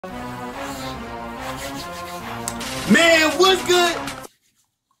Man, what's good?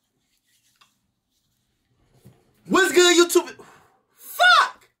 What's good, YouTube?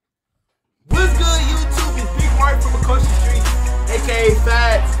 Fuck! What's good, YouTube? It's BigMari from across the street, aka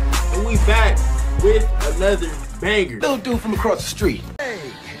Fads, and we back with another banger. Little dude from across the street.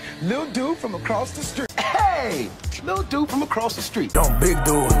 Hey, little dude from across the street. Hey, little dude from across the street. Don't big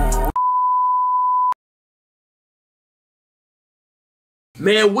dude.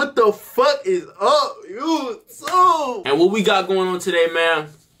 Man, what the fuck is up, YouTube? And what we got going on today, man?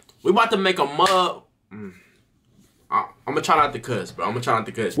 We about to make a mug. I'm gonna try not to cuss, bro.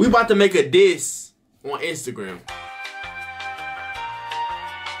 We about to make a diss on Instagram.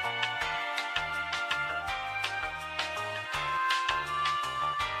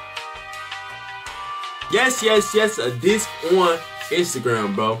 Yes, a diss on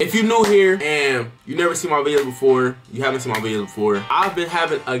Instagram, bro. If you're new here and you never seen my video before, you haven't seen my video before, I've been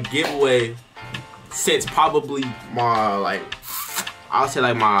having a giveaway since probably my, I'll say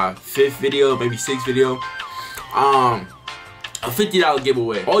my 5th video, maybe 6th video. A $50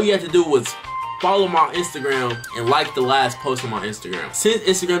 giveaway. All you have to do was follow my Instagram and like the last post on my Instagram. Since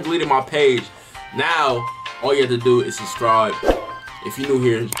Instagram deleted my page, now all you have to do is subscribe. If you're new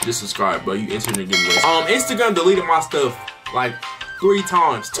here, just subscribe, bro. You entered in the giveaway. Instagram deleted my stuff like 3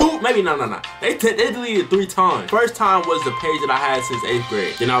 times. No. They deleted 3 times. First time was the page that I had since 8th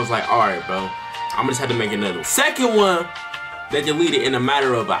grade. Then I was like, alright, bro. I'm gonna just have to make another one. Second one, they deleted in a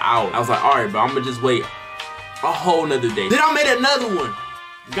matter of an hour. I was like, alright, bro. I'm gonna just wait a whole nother day. Then I made another one.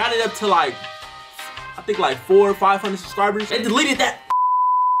 Got it up to I think 400 or 500 subscribers. They deleted that.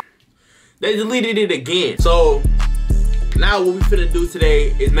 They deleted it again. So now what we finna do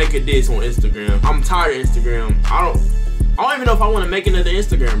today is make a diss on Instagram. I'm tired of Instagram. I don't even know if I want to make another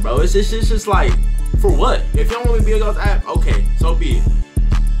Instagram, bro. It's just like, for what? If you don't want me to be on the app, okay, so be it.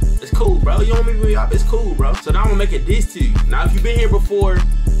 It's cool, bro. You don't want me to be on the app, it's cool, bro. So now I'm gonna make a diss to you. Now if you've been here before,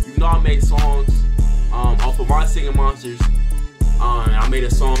 you know I made songs off of my Singing Monsters. And I made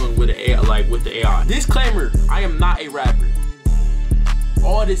a song with the AI, with the AI. Disclaimer: I am not a rapper.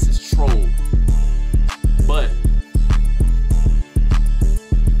 All this is troll, but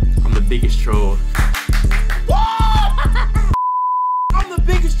I'm the biggest troll. I'm the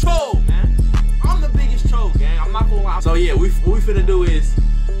biggest troll, man. I'm the biggest troll, gang. I'm not gonna lie. So yeah, what we finna do is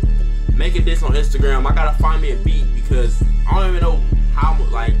make a diss on Instagram. I gotta find me a beat because I don't even know how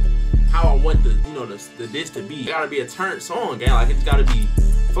I want the diss to be. It gotta be a turned song, gang. It's gotta be, I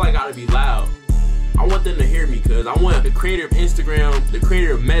feel like it gotta be loud. I want them to hear me because I want the creator of Instagram, the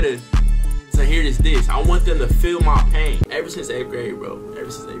creator of Meta, to hear this diss. I want them to feel my pain. Ever since 8th grade, bro. Ever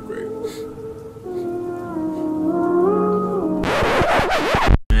since 8th grade.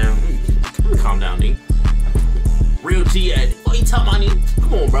 Man, let me calm down, nigga. Real G at it. What you talking about, nigga?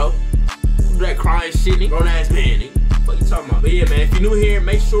 Come on, bro. Do that crying shit, nigga. Grown ass man, nigga. What you talking about? But yeah, man, if you're new here,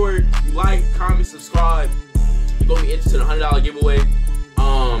 make sure you like, comment, subscribe. You're gonna be entered in a $100 giveaway.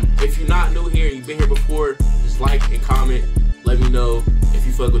 If you're not new here and you've been here before, just like and comment. Let me know if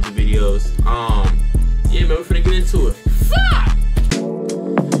you fuck with the videos. Yeah, man, we're finna get into it. Fuck!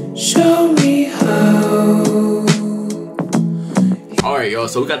 Show me how. Alright, y'all,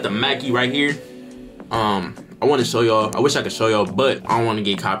 so we got the Mackie right here. I want to show y'all. I wish I could show y'all, but I don't want to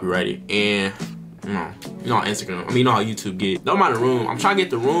get copyrighted. And you know how Instagram, you know how YouTube get. Don't mind the room. I'm trying to get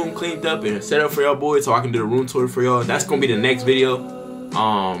the room cleaned up and set up for y'all boys so I can do the room tour for y'all. That's gonna be the next video.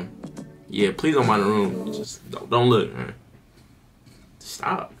 Yeah, please don't mind the room. Just don't look, man.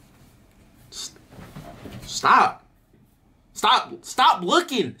 Stop. Stop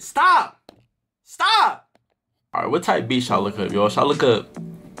looking. Stop. Alright, what type beat should I look up, y'all? Should I look up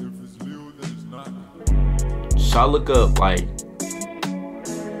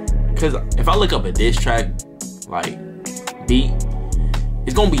cause if I look up a diss track, beat,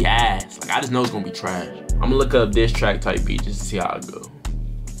 it's gonna be ass. I just know it's gonna be trash. I'm gonna look up diss track type beat just to see how it go.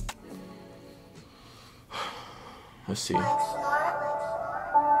 Let's see.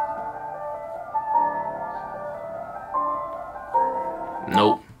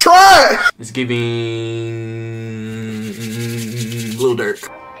 Nope. Try! It's giving Lil Durk.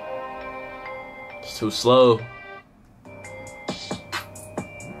 It's too slow.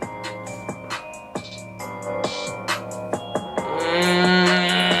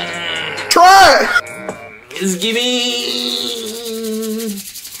 Try! It's giving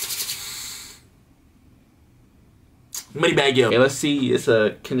Money Bag Yo. Okay, let's see. It's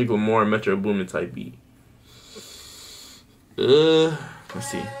a Kendrick Lamar, Metro Boomin type beat. Let's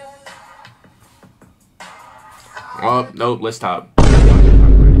see. Oh, nope, let's stop.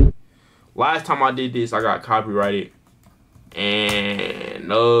 Last time I did this, I got copyrighted. And And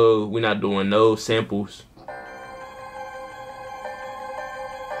no, we're not doing no samples.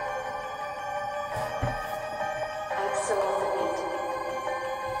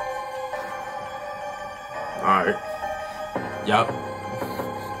 Alright. Yup.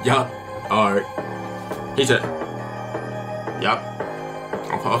 Alright. He said. Yup.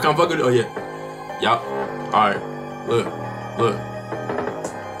 I can't fuck with it. Oh yeah. Yup. Alright. Look.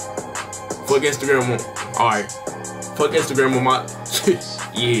 Fuck Instagram on. Alright. Fuck Instagram on my.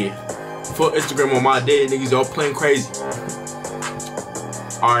 Yeah. Fuck Instagram on my dead niggas. Y'all playing crazy.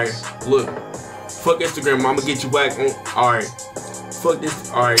 Alright. Look. Fuck Instagram. I'ma get you back on. Alright. Fuck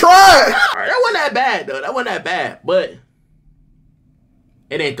this. Alright. Try! Alright. That wasn't that bad though. That wasn't that bad. But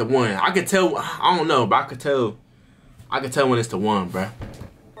it ain't the one. I could tell. I don't know, but I could tell when it's the one, bruh.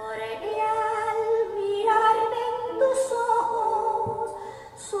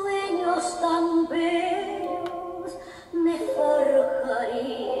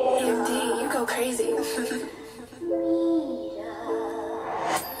 You go crazy.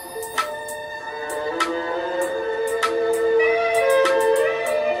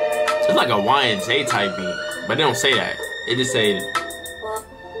 It's like a YNJ type beat, but they don't say that. They just say.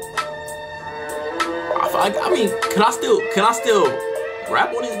 I mean, can I still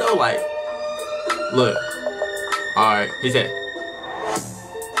rap on this though? Like, look. All right, he said.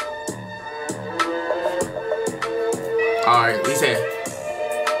 All right, he said.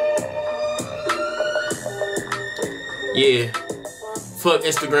 Yeah. Fuck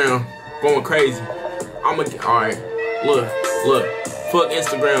Instagram, going crazy. All right. Look. Fuck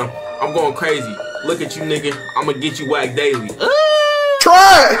Instagram, I'm going crazy. Look at you, nigga. I'ma get you whacked daily.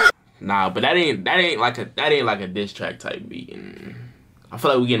 Try! Nah, but that ain't like a diss track type beat. And I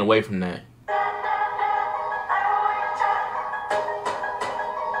feel like we're getting away from that.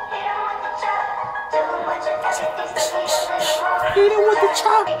 Hit him with the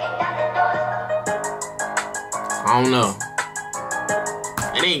chop. I don't know.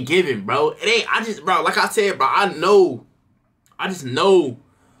 It ain't giving, bro. It ain't. Bro, like I said, bro, I just know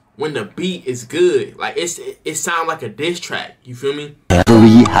when the beat is good. Like it sounds like a diss track. You feel me?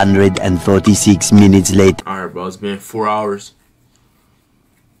 346 minutes later. Alright, bro, it's been 4 hours.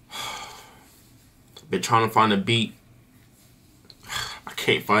 Been trying to find a beat. I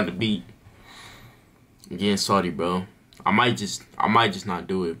can't find the beat. I'm getting salty, bro. I might just not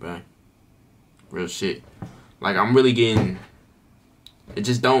do it, bro. Real shit. Like I'm really getting. It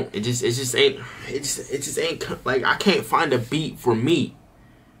just ain't. Like I can't find a beat for me.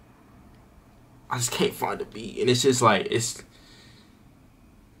 I just can't find a beat, and it's just like it's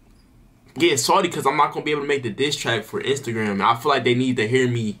getting salty because I'm not gonna be able to make the diss track for Instagram. And I feel like they need to hear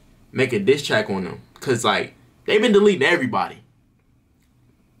me make a diss track on them, cause like they've been deleting everybody.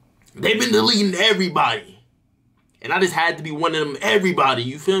 And I just had to be one of them everybody.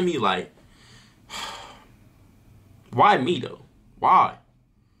 You feel me? Like, why me though? Why?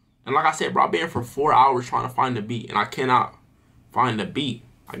 And like I said, bro, I've been for 4 hours trying to find the beat, and I cannot find the beat.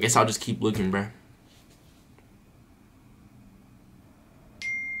 I guess I'll just keep looking, bro.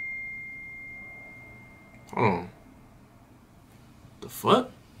 Hold on. The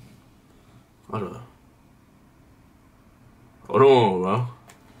fuck? Hold on, bro.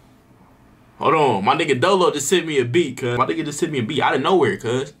 Hold on. My nigga Dolo just sent me a beat, cuz. My nigga just sent me a beat out of nowhere,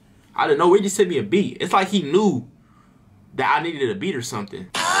 cuz. Out of nowhere, he just sent me a beat. It's like he knew that I needed a beat or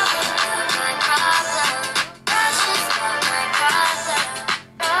something.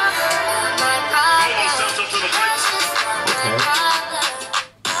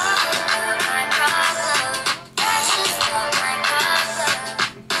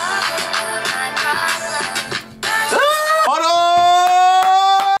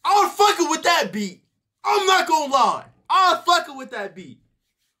 Beat. I'm not gonna lie. I'm fucking with that beat.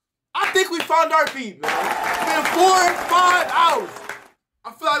 I think we found our beat, man. It's been 4 or 5 hours.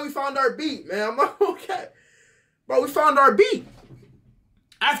 I feel like we found our beat, man. I'm not okay. Bro, we found our beat.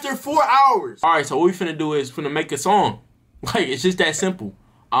 After 4 hours. Alright, so what we finna do is finna make a song. Like, it's just that simple.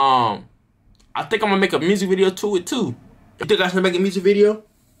 I think I'm gonna make a music video to it too. You think I should make a music video?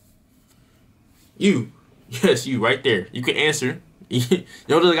 You. Yes, you right there. You can answer. You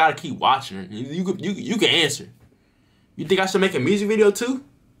don't just gotta keep watching. You can answer. You think I should make a music video too?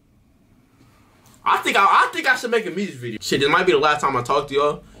 I think I should make a music video. Shit, this might be the last time I talk to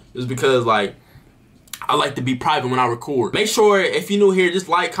y'all. Just because like I like to be private when I record. Make sure if you're new here, just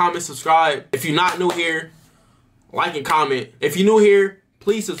like, comment, subscribe. If you're not new here, like and comment. If you're new here,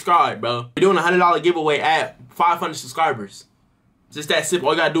 please subscribe, bro. We're doing a $100 giveaway at 500 subscribers. Just that simple.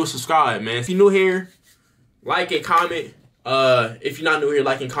 All you gotta do is subscribe, man. If you're new here, like and comment. If you're not new here,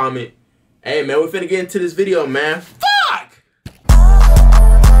 like and comment. Hey, man, we're finna get into this video, man. Fuck!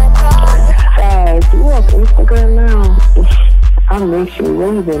 Instagram now. I miss you.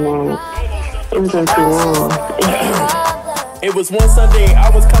 When you been on? It's been too long. It was one Sunday,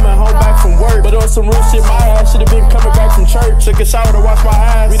 I was coming home back from work, but on some real shit, my ass should've been coming back from church. Took a shower to wash my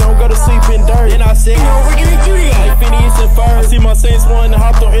ass, we don't go to sleep in dirt. Then I said, yo, we're gonna do that. Like Phineas and Ferb. I see my Saints one and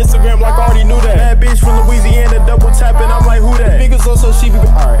hopped on Instagram like I already knew that. Bad bitch from Louisiana, double tapping, I'm like, who that? The big was also, she be,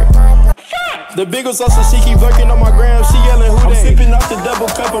 alright. The big was also, she keep lurking on my gram, she yelling, who that? I'm sipping off the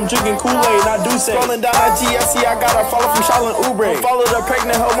double cup, I'm drinking Kool-Aid, not Douché. Scrolling down IG, I see I got a follow from Charlotte Oubre. Followed a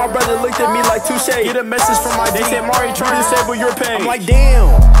pregnant hoe, my brother looked at me like Touché. Get a message from my They said, Mari, try to disable your page. I'm like,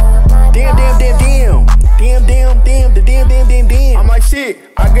 damn. I'm like, shit,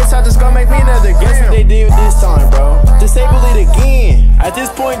 I guess I just gonna make me another. Guess what they did this time, bro? Disable it again. At this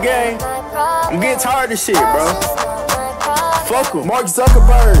point, gang, I'm getting tired of shit, bro. Fuck him. Mark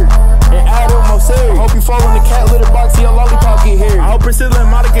Zuckerberg and Adam Moseri. Hope you fall in the cat litter box, see a lollipop get here. I hope Priscilla and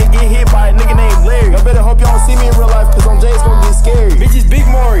Monica get hit by a nigga named Larry. I better hope y'all don't see me in real life, cause on Jay it's gonna get scary. Bitches,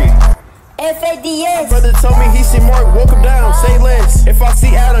 BigMari. FADS. Brother told me he see Mark, woke him down, say less. If I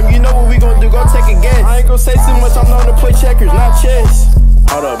see Adam, you know what we gonna do, go take a guess. I ain't gonna say too much, I'm known to play checkers, not chess.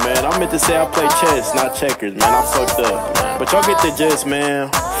 Hold up, man, I meant to say I play chess, not checkers, man, I fucked up, man. But y'all get the gist, man.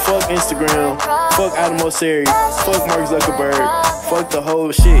 Fuck Instagram, fuck Adam Moseri, fuck Mark Zuckerberg, fuck the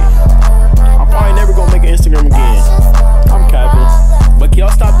whole shit. I'm probably never gonna make an Instagram again. I'm capping. But can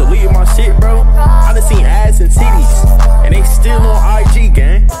y'all stop deleting my shit, bro? I done seen ads and titties, and they still on IG,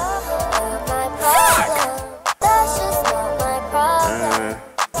 gang.